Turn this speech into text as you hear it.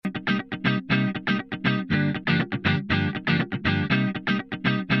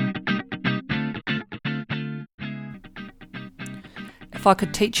If I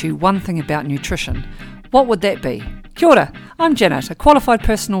could teach you one thing about nutrition, what would that be? Kia ora, I'm Janet, a qualified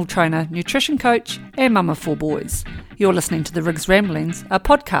personal trainer, nutrition coach and mum of 4 boys. You're listening to the Rigs Ramblings, a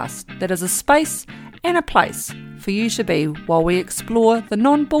podcast that is a space and a place for you to be while we explore the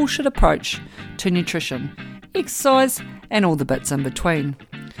non-bullshit approach to nutrition, exercise and all the bits in between.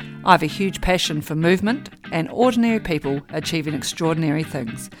 I have a huge passion for movement and ordinary people achieving extraordinary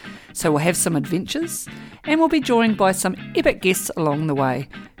things. So we'll have some adventures and we'll be joined by some epic guests along the way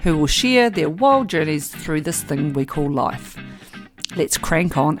who will share their wild journeys through this thing we call life. Let's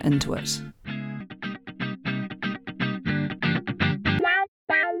crank on into it.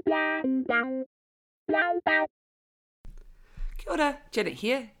 Kia ora, Janet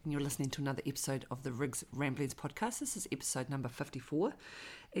here, and you're listening to another episode of the Rigs Ramblings podcast. This is episode number 54,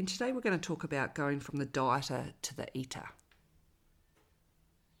 and today we're going to talk about going from the dieter to the eater.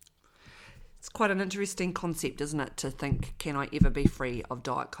 It's quite an interesting concept, isn't it, to think, can I ever be free of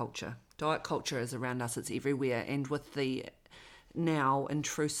diet culture? Diet culture is around us, it's everywhere, and with the now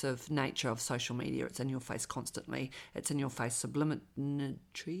intrusive nature of social media, it's in your face constantly. It's in your face subliminary.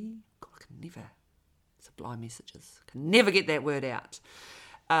 God, I can never sublime messages. Can never get that word out.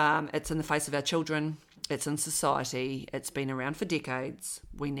 It's in the face of our children. It's in society. It's been around for decades.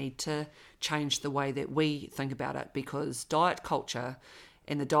 We need to change the way that we think about it because diet culture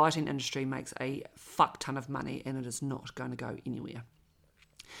and the dieting industry makes a fuck ton of money and it is not going to go anywhere.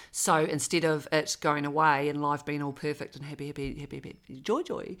 So instead of it going away and life being all perfect and happy,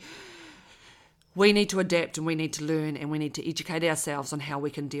 joy, we need to adapt and we need to learn and we need to educate ourselves on how we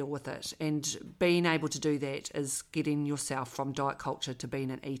can deal with it. And being able to do that is getting yourself from diet culture to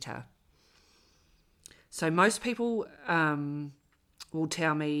being an eater. So most people will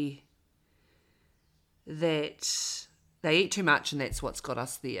tell me that they eat too much and that's what's got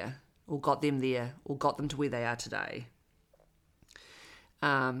us there, or got them there, or got them to where they are today.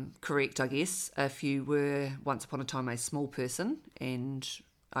 Correct, I guess. If you were once upon a time a small person and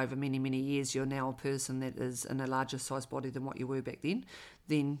over many, many years you're now a person that is in a larger size body than what you were back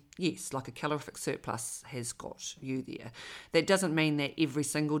then yes, like a calorific surplus has got you there. That doesn't mean that every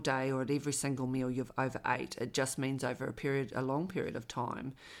single day or at every single meal you've overate. It just means over a long period of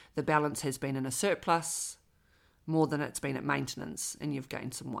time, the balance has been in a surplus more than it's been at maintenance and you've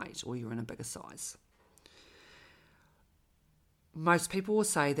gained some weight or you're in a bigger size. Most people will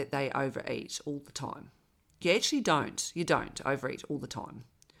say that they overeat all the time. You actually don't. You don't overeat all the time.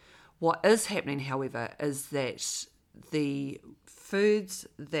 What is happening, however, is that the foods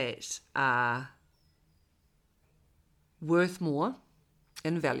that are worth more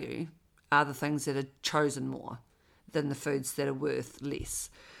in value are the things that are chosen more than the foods that are worth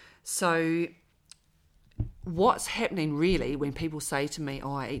less. So what's happening really when people say to me,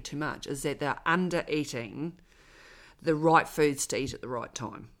 I eat too much, is that they're under-eating the right foods to eat at the right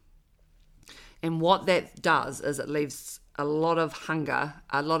time. And what that does is it leaves a lot of hunger,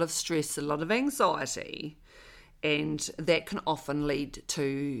 a lot of stress, a lot of anxiety, and that can often lead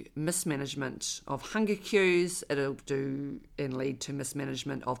to mismanagement of hunger cues. It'll do and lead to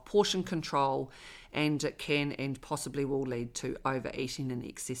mismanagement of portion control, and it can and possibly will lead to overeating and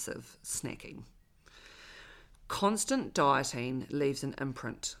excessive snacking. Constant dieting leaves an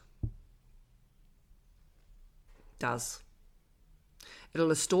imprint. Does. It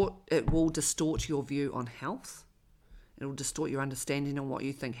will distort your view on health. It will distort your understanding on what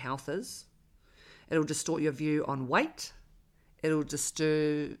you think health is. It will distort your view on weight. It will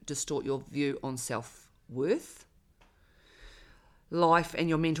distort your view on self-worth, life and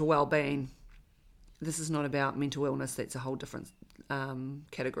your mental well-being. This is not about mental illness. That's a whole different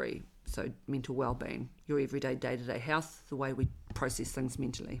category. So mental well-being, your everyday, day-to-day health, the way we process things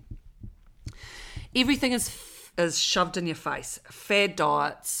mentally. Everything is shoved in your face. Fad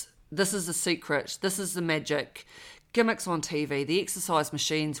diets, this is the secret, this is the magic, gimmicks on TV, the exercise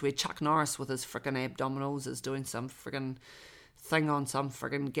machines where Chuck Norris with his frickin' abdominals is doing some frickin' thing on some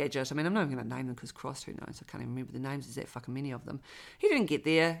frickin' gadget. I mean, I'm not even going to name them because Christ, who knows? I can't even remember the names. There's that fucking many of them. He didn't get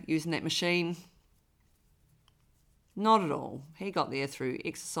there using that machine. Not at all. He got there through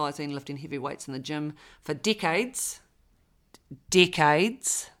exercising, lifting heavy weights in the gym for decades.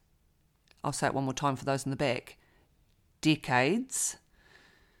 I'll say it one more time for those in the back. Decades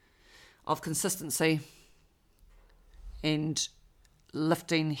of consistency and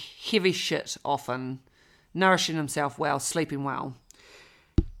lifting heavy shit often, nourishing himself well, sleeping well.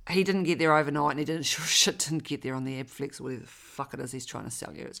 He didn't get there overnight, and he didn't get there on the Abflex or whatever the fuck it is he's trying to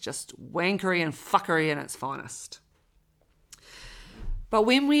sell you. It's just wankery and fuckery in its finest. But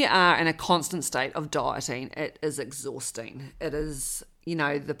when we are in a constant state of dieting, it is exhausting. It is,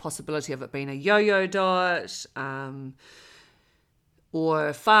 the possibility of it being a yo-yo diet,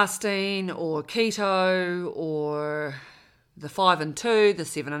 or fasting, or keto, or the 5 and 2, the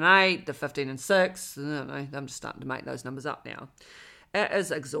 7 and 8, the 15 and 6. I don't know, I'm just starting to make those numbers up now. It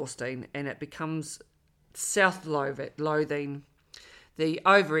is exhausting, and it becomes self-loathing, the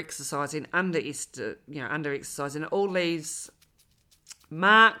over-exercising, under-exercising. It all leaves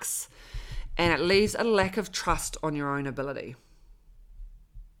marks, and it leaves a lack of trust on your own ability.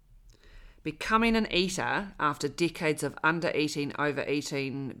 Becoming an eater after decades of under-eating,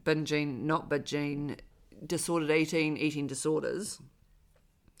 overeating, binging, not binging, disordered eating, eating disorders,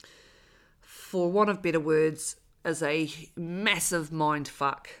 for want of better words, is a massive mind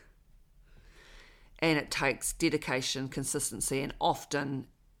fuck. And it takes dedication, consistency, and often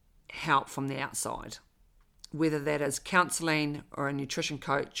help from the outside, whether that is counselling or a nutrition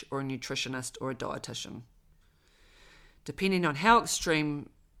coach or a nutritionist or a dietitian. Depending on how extreme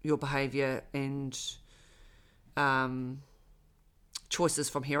your behaviour and choices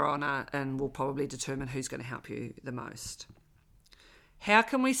from here on are, and will probably determine who's going to help you the most. How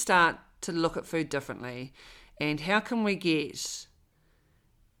can we start to look at food differently, and how can we get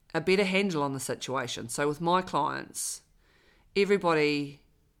a better handle on the situation? So with my clients, everybody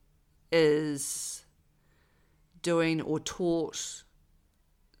is doing or taught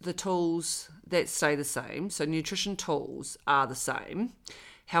the tools that stay the same. So nutrition tools are the same.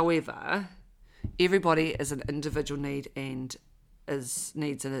 However, everybody is an individual need and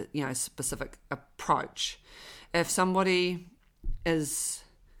needs a specific approach. If somebody is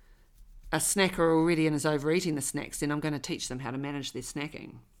a snacker already and is overeating the snacks, then I'm going to teach them how to manage their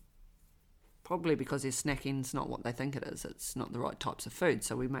snacking. Probably because their snacking's not what they think it is. It's not the right types of food,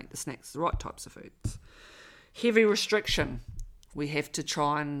 so we make the snacks the right types of foods. Heavy restriction. We have to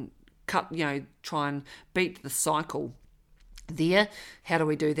try and try and beat the cycle there. How do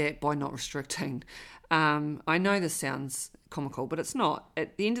we do that? By not restricting. I know this sounds comical, but it's not.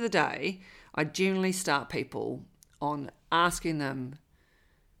 At the end of the day, I generally start people on asking them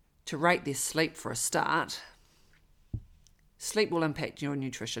to rate their sleep for a start. Sleep will impact your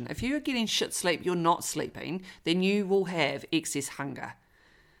nutrition. If you're getting shit sleep, you're not sleeping, then you will have excess hunger.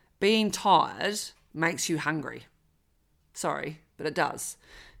 Being tired makes you hungry. Sorry, but it does.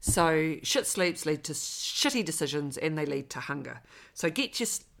 So shit sleeps lead to shitty decisions, and they lead to hunger. So get your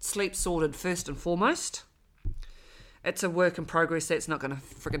sleep sorted first and foremost. It's a work in progress. That's not going to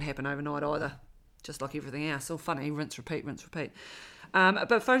friggin' happen overnight either. Just like everything else. All funny, rinse, repeat, rinse, repeat.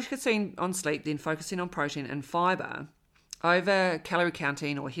 But focusing on sleep, then focusing on protein and fibre over calorie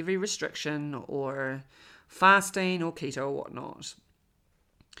counting or heavy restriction or fasting or keto or whatnot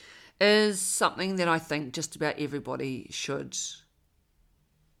is something that I think just about everybody should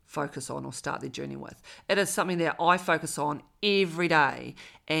focus on or start their journey with. It is something that I focus on every day,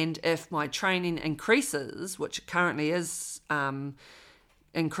 and if my training increases, which currently is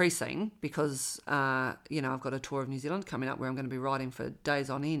increasing because I've got a tour of New Zealand coming up where I'm going to be riding for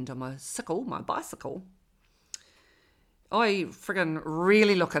days on end on my bicycle, I friggin'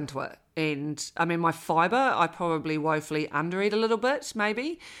 really look into it. And I mean, my fibre, I probably woefully undereat a little bit,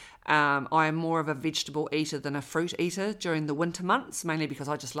 maybe. I am more of a vegetable eater than a fruit eater during the winter months, mainly because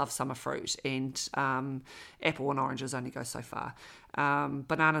I just love summer fruit, and apple and oranges only go so far.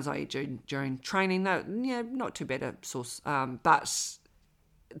 Bananas I eat during training, though, not too bad a source. But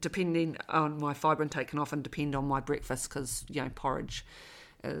depending on my fibre intake can often depend on my breakfast, because, porridge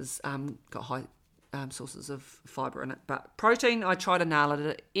is got high sources of fibre in it. But protein, I try to nail it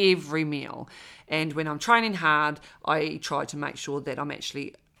at every meal. And when I'm training hard, I try to make sure that I'm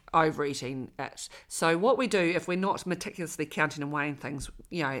actually overeating it. So what we do, if we're not meticulously counting and weighing things,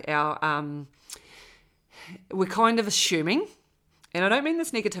 we're kind of assuming, and I don't mean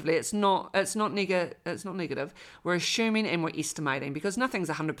this negatively, it's not negative. We're assuming and we're estimating, because nothing's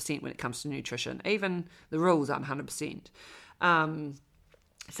 100% when it comes to nutrition. Even the rules aren't 100%.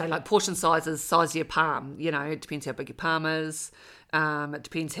 So like portion sizes, size of your palm, it depends how big your palm is. It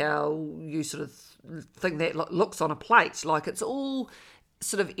depends how you sort of think that looks on a plate. Like, it's all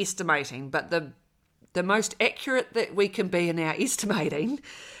sort of estimating, but the most accurate that we can be in our estimating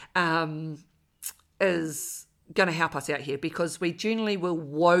is going to help us out here, because we generally will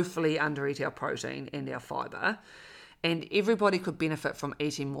woefully undereat our protein and our fibre. And everybody could benefit from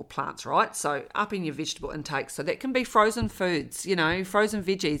eating more plants, right? So upping your vegetable intake. So that can be frozen foods, frozen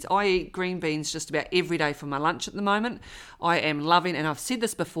veggies. I eat green beans just about every day for my lunch at the moment. I am loving, and I've said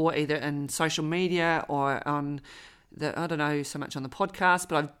this before, either in social media or on I don't know so much on the podcast,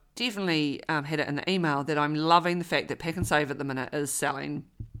 but I've definitely had it in the email that I'm loving the fact that Pack and Save at the minute is selling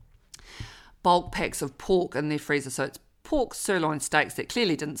bulk packs of pork in their freezer. So it's pork sirloin steaks that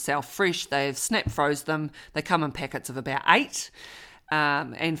clearly didn't sell fresh. They've snap froze them. They come in packets of about 8.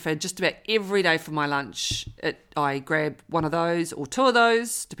 And for just about every day for my lunch, I grab one of those or two of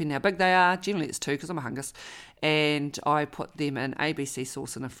those, depending how big they are. Generally it's two because I'm a hungus. And I put them in ABC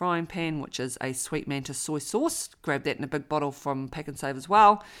sauce in a frying pan, which is a sweet mantis soy sauce. Grab that in a big bottle from Pack and Save as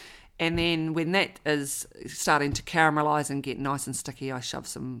well. And then when that is starting to caramelise and get nice and sticky, I shove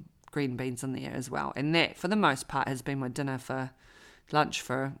some green beans in there as well. And that, for the most part, has been my dinner for lunch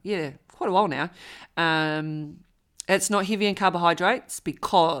for, quite a while now. It's not heavy in carbohydrates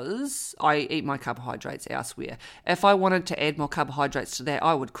because I eat my carbohydrates elsewhere. If I wanted to add more carbohydrates to that,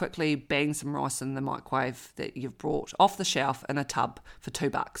 I would quickly bang some rice in the microwave that you've brought off the shelf in a tub for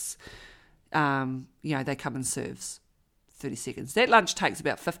 $2. They come in serves, 30 seconds. That lunch takes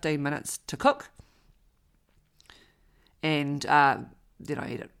about 15 minutes to cook, and then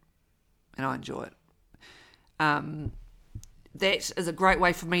I eat it, and I enjoy it. That is a great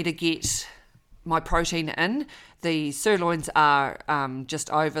way for me to get my protein in. The sirloins are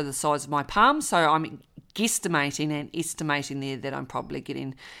just over the size of my palm, so I'm guesstimating and estimating there that I'm probably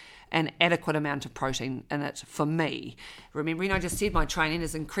getting an adequate amount of protein in it for me. Remembering I just said my training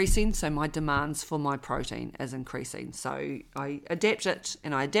is increasing, so my demands for my protein is increasing. So I adapt it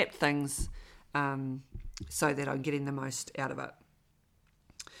and I adapt things so that I'm getting the most out of it.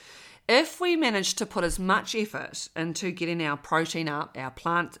 If we manage to put as much effort into getting our protein up, our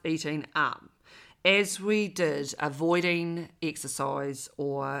plant eating up, as we did avoiding exercise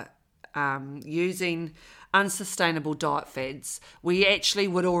or using unsustainable diet fads, we actually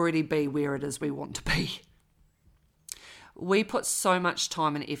would already be where it is we want to be. We put so much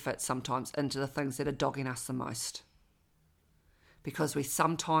time and effort sometimes into the things that are dogging us the most, because we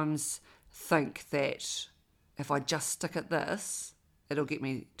sometimes think that if I just stick at this, it'll get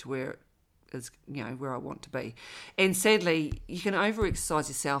me to where is, where I want to be. And sadly, you can over-exercise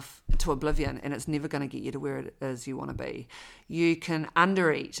yourself to oblivion and it's never going to get you to where it is you want to be. You can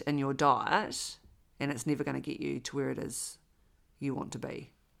under-eat in your diet and it's never going to get you to where it is you want to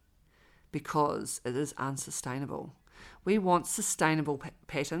be, because it is unsustainable. We want sustainable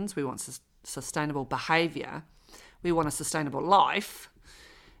patterns. We want sustainable behaviour. We want a sustainable life.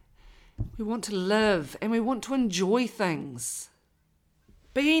 We want to live and we want to enjoy things.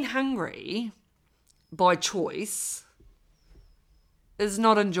 Being hungry by choice is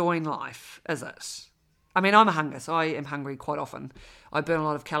not enjoying life, is it? I mean, I'm a hunger, so I am hungry quite often. I burn a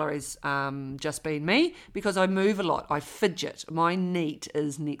lot of calories just being me because I move a lot. I fidget. My NEAT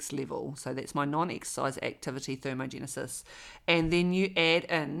is next level. So that's my non-exercise activity thermogenesis. And then you add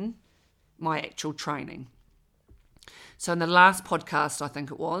in my actual training. So in the last podcast, I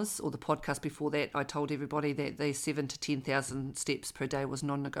think it was, or the podcast before that, I told everybody that the 7,000 to 10,000 steps per day was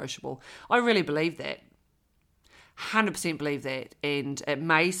non-negotiable. I really believe that. 100% believe that. And it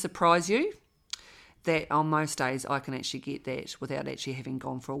may surprise you that on most days I can actually get that without actually having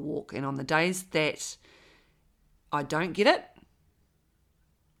gone for a walk. And on the days that I don't get it,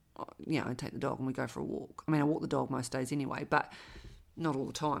 I take the dog and we go for a walk. I mean, I walk the dog most days anyway, but not all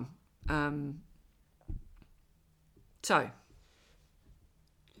the time. So,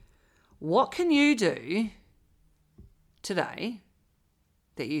 what can you do today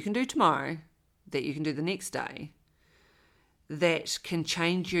that you can do tomorrow, that you can do the next day, that can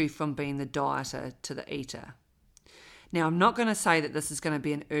change you from being the dieter to the eater? Now, I'm not going to say that this is going to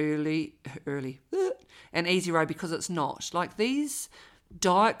be an easy road, because it's not. Like, these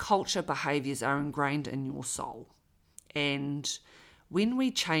diet culture behaviours are ingrained in your soul. And when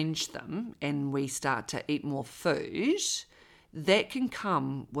we change them and we start to eat more food, that can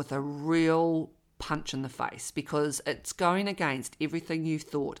come with a real punch in the face, because it's going against everything you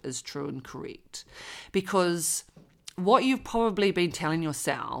thought is true and correct. Because what you've probably been telling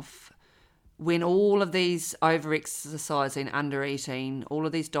yourself when all of these over-exercising, under-eating, all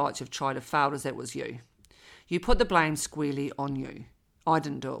of these diets you've tried have failed, is that was you. You put the blame squarely on you. I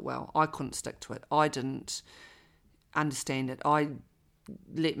didn't do it well. I couldn't stick to it. I didn't understand it. I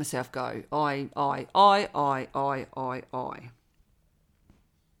let myself go. I.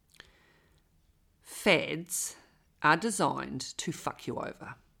 Fads are designed to fuck you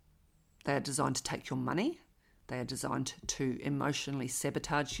over. They are designed to take your money. They are designed to emotionally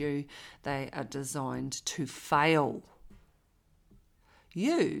sabotage you. They are designed to fail.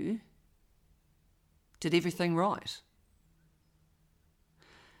 You did everything right.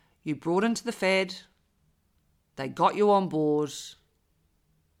 You brought into the fad. They got you on board.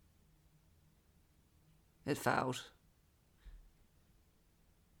 It failed.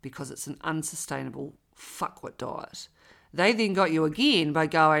 Because it's an unsustainable fuckwit diet. They then got you again by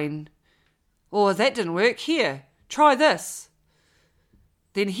going, oh, that didn't work. Here, try this.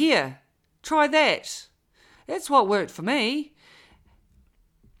 Then here, try that. That's what worked for me.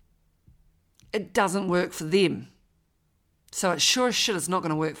 it doesn't work for them. So it sure as shit is not going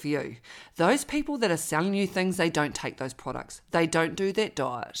to work for you. Those people that are selling you things, they don't take those products. They don't do that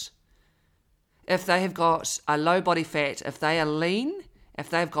diet. If they have got a low body fat, if they are lean, if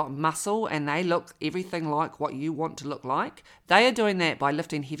they've got muscle and they look everything like what you want to look like, they are doing that by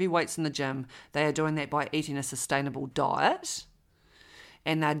lifting heavy weights in the gym. They are doing that by eating a sustainable diet.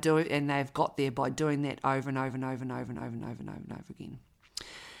 And they've got there by doing that over and over and over and over and over and over and over and over again.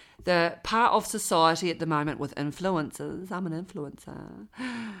 The part of society at the moment with influencers, I'm an influencer,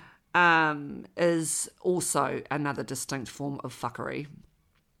 is also another distinct form of fuckery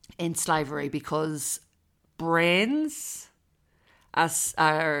and slavery, because brands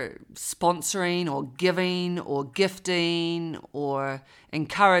are sponsoring or giving or gifting or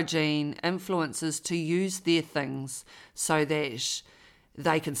encouraging influencers to use their things so that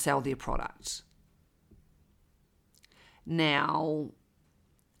they can sell their product. Now,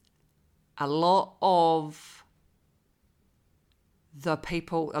 a lot of the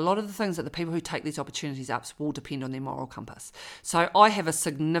things that the people who take these opportunities up will depend on their moral compass. So I have a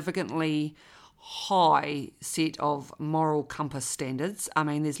significantly high set of moral compass standards. I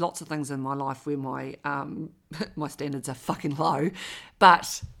mean, there's lots of things in my life where my my standards are fucking low,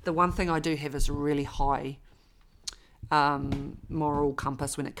 but the one thing I do have is a really high moral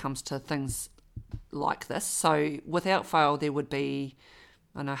compass when it comes to things like this. So without fail, there would be,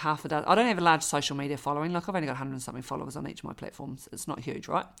 I know, half a dozen. I don't have a large social media following. Like, I've only got 100 and something followers on each of my platforms. It's not huge,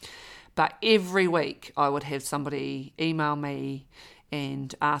 right? But every week I would have somebody email me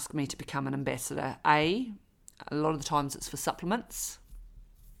and ask me to become an ambassador. A lot of the times it's for supplements.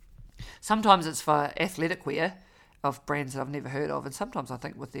 Sometimes it's for athletic wear of brands that I've never heard of. And sometimes I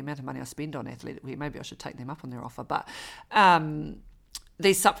think with the amount of money I spend on athletic wear, maybe I should take them up on their offer. But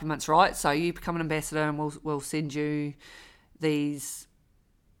these supplements, right? So you become an ambassador and we'll send you these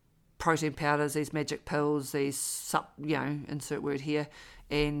protein powders, these magic pills, these, insert word here,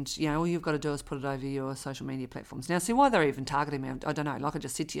 and, all you've got to do is put it over your social media platforms. Now, see why they're even targeting me, I don't know. Like I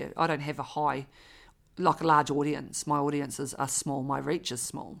just said to you, I don't have a large audience. My audiences are small. My reach is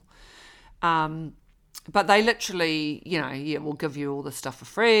small. But they literally, will give you all this stuff for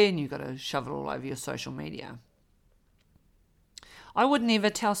free and you've got to shove it all over your social media. I would never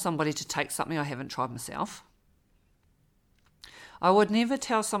tell somebody to take something I haven't tried myself. I would never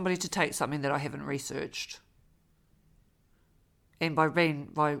tell somebody to take something that I haven't researched. And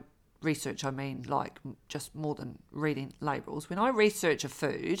by research, I mean like just more than reading labels. When I research a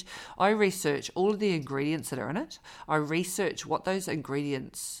food, I research all of the ingredients that are in it. I research what those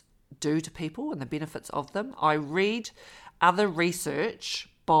ingredients do to people and the benefits of them. I read other research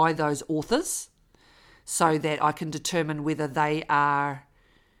by those authors so that I can determine whether they are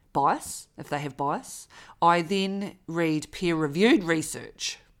bias, if they have bias. I then read peer-reviewed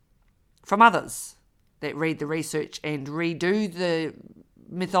research from others that read the research and redo the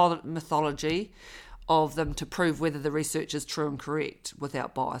methodology of them to prove whether the research is true and correct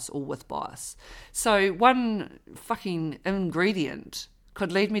without bias or with bias. So one fucking ingredient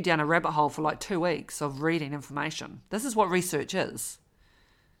could lead me down a rabbit hole for like 2 weeks of reading information. This is what research is.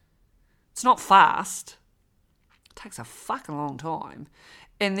 It's not fast. It takes a fucking long time.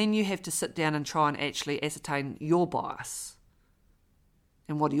 And then you have to sit down and try and actually ascertain your bias.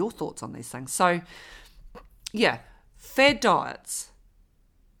 And what are your thoughts on these things? So, yeah, fad diets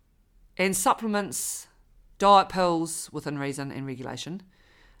and supplements, diet pills within reason and regulation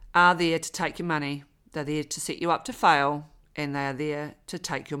are there to take your money. They're there to set you up to fail, and they are there to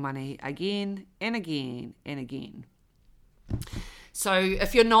take your money again and again and again. So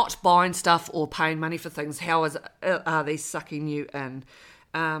if you're not buying stuff or paying money for things, how are they sucking you in?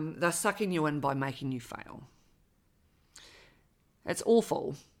 They're sucking you in by making you fail. It's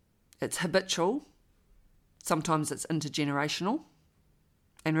awful. It's habitual. Sometimes it's intergenerational.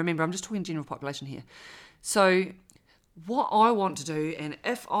 And remember, I'm just talking general population here. So what I want to do, and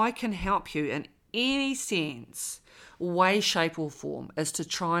if I can help you in any sense, way, shape or form, is to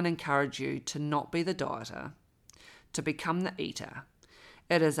try and encourage you to not be the dieter, to become the eater.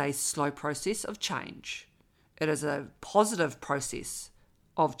 It is a slow process of change. It is a positive process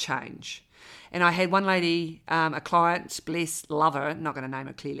of change. And I had one lady, a client, bless, love her, not going to name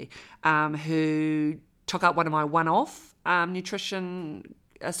her clearly, who took up one of my one-off nutrition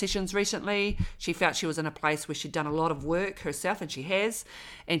sessions recently. She felt she was in a place where she'd done a lot of work herself, and she has,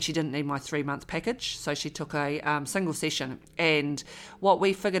 and she didn't need my 3-month package, so she took a single session. And what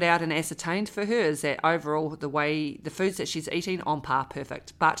we figured out and ascertained for her is that overall the foods that she's eating, on par,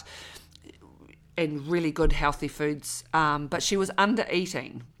 perfect, and really good healthy foods, but she was under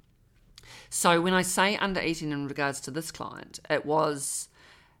eating. So when I say under eating in regards to this client, it was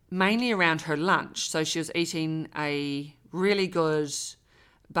mainly around her lunch. So she was eating a really good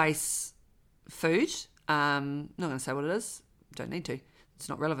base food. Not going to say what it is. Don't need to. It's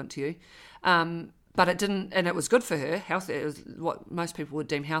not relevant to you. But it didn't, and it was good for her, healthy. It was what most people would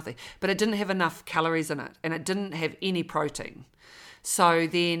deem healthy, but it didn't have enough calories in it, and it didn't have any protein. So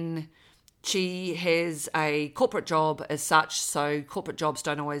then she has a corporate job as such, so corporate jobs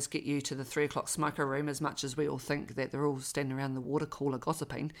don't always get you to the 3:00 smoker room as much as we all think that they're all standing around the water cooler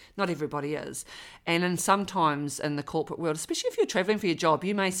gossiping. Not everybody is. And then sometimes in the corporate world, especially if you're travelling for your job,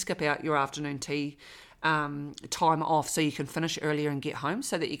 you may skip out your afternoon tea time off so you can finish earlier and get home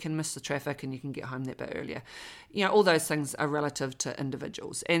so that you can miss the traffic and you can get home that bit earlier. You know, all those things are relative to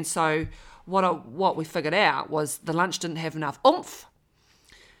individuals. And so what we figured out was the lunch didn't have enough oomph.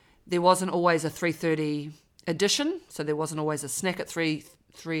 There wasn't always a 3:30 edition, so there wasn't always a snack at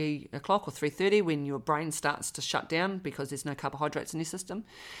 3 o'clock or 3:30 when your brain starts to shut down because there's no carbohydrates in your system.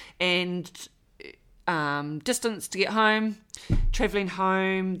 And distance to get home, travelling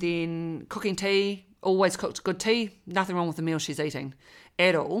home, then cooking tea, always cooked good tea, nothing wrong with the meal she's eating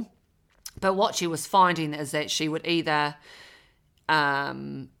at all. But what she was finding is that she would either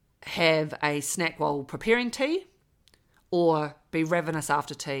have a snack while preparing tea or be ravenous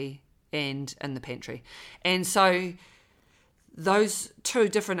after tea and in the pantry. And so those two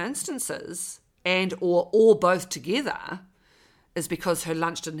different instances and or both together is because her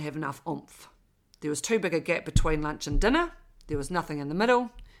lunch didn't have enough oomph. There was too big a gap between lunch and dinner. There was nothing in the middle.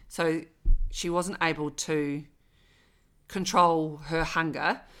 So she wasn't able to control her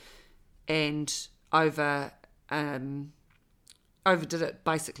hunger and overdid it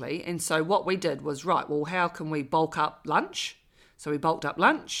basically. And so what we did was, right, well, how can we bulk up lunch? So we bulked up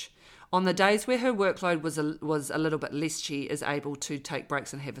lunch. On the days where her workload was a little bit less, she is able to take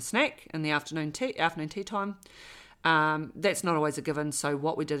breaks and have a snack in the afternoon tea time. That's not always a given. So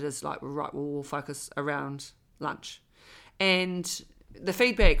what we did is like, right, we'll focus around lunch. And the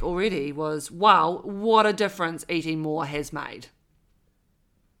feedback already was, wow, what a difference eating more has made.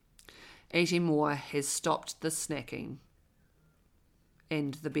 Eating more has stopped the snacking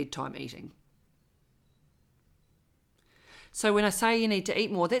and the bedtime eating. So when I say you need to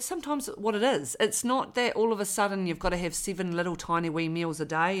eat more, that's sometimes what it is. It's not that all of a sudden you've got to have 7 little tiny wee meals a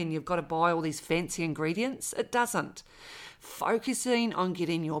day and you've got to buy all these fancy ingredients. It doesn't. Focusing on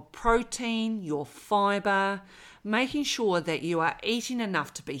getting your protein, your fibre, making sure that you are eating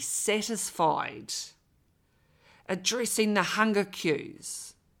enough to be satisfied, addressing the hunger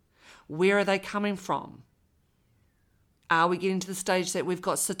cues. Where are they coming from? Are we getting to the stage that we've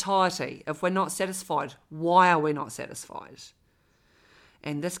got satiety? If we're not satisfied, why are we not satisfied?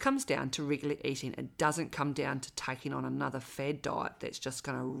 And this comes down to regular eating. It doesn't come down to taking on another fad diet that's just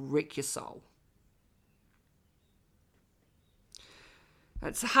going to wreck your soul.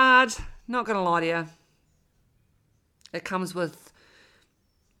 It's hard, not going to lie to you. It comes with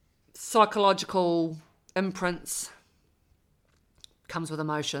psychological imprints, comes with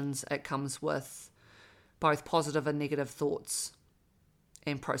emotions, it comes with both positive and negative thoughts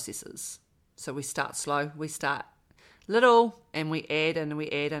and processes. So we start slow, we start little, and we add in and we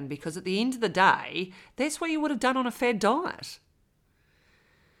add in, because at the end of the day, that's what you would have done on a fad diet.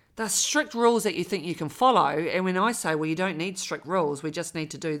 The strict rules that you think you can follow, and when I say, well, you don't need strict rules, we just need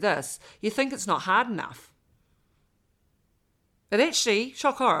to do this, you think it's not hard enough. It actually,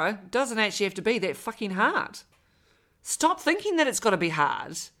 shock horror, doesn't actually have to be that fucking hard. Stop thinking that it's got to be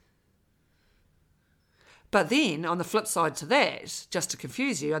hard. But then, on the flip side to that, just to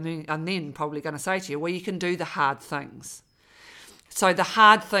confuse you, I'm then probably going to say to you, well, you can do the hard things. So the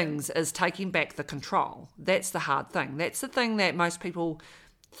hard things is taking back the control. That's the hard thing. That's the thing that most people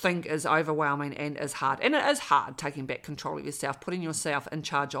think is overwhelming and is hard. And it is hard, taking back control of yourself, putting yourself in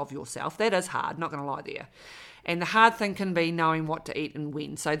charge of yourself. That is hard, not going to lie there. And the hard thing can be knowing what to eat and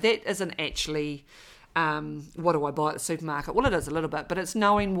when. So that isn't actually... what do I buy at the supermarket? Well, it is a little bit, but it's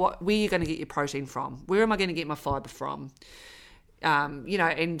knowing where you're going to get your protein from. Where am I going to get my fibre from?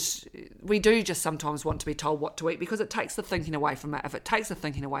 And we do just sometimes want to be told what to eat because it takes the thinking away from it. If it takes the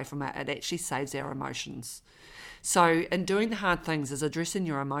thinking away from it, it actually saves our emotions. So in doing the hard things is addressing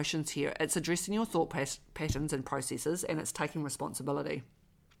your emotions here. It's addressing your thought patterns and processes, and it's taking responsibility.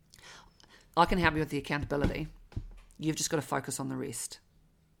 I can help you with the accountability. You've just got to focus on the rest.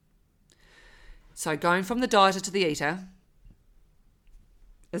 So going from the dieter to the eater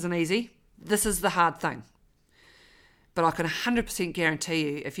isn't easy. This is the hard thing. But I can 100% guarantee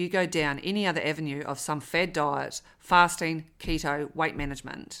you, if you go down any other avenue of some fad diet, fasting, keto, weight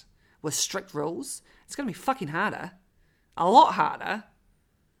management, with strict rules, it's going to be fucking harder. A lot harder.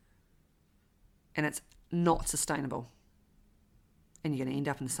 And it's not sustainable. and you're going to end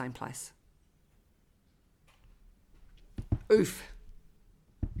up in the same place. Oof.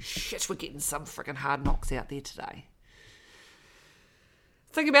 Shit, we're getting some freaking hard knocks out there today.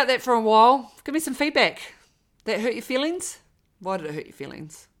 Think about that for a while. Give me some feedback. That hurt your feelings? Why did it hurt your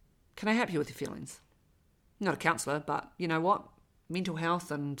feelings? Can I help you with your feelings? I'm not a counsellor, but you know what? Mental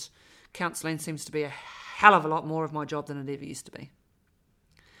health and counselling seems to be a hell of a lot more of my job than it ever used to be.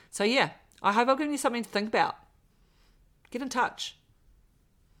 So yeah, I hope I've given you something to think about. Get in touch.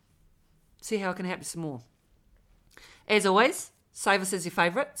 See how I can help you some more. As always, save us as your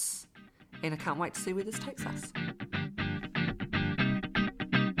favourites, and I can't wait to see where this takes us.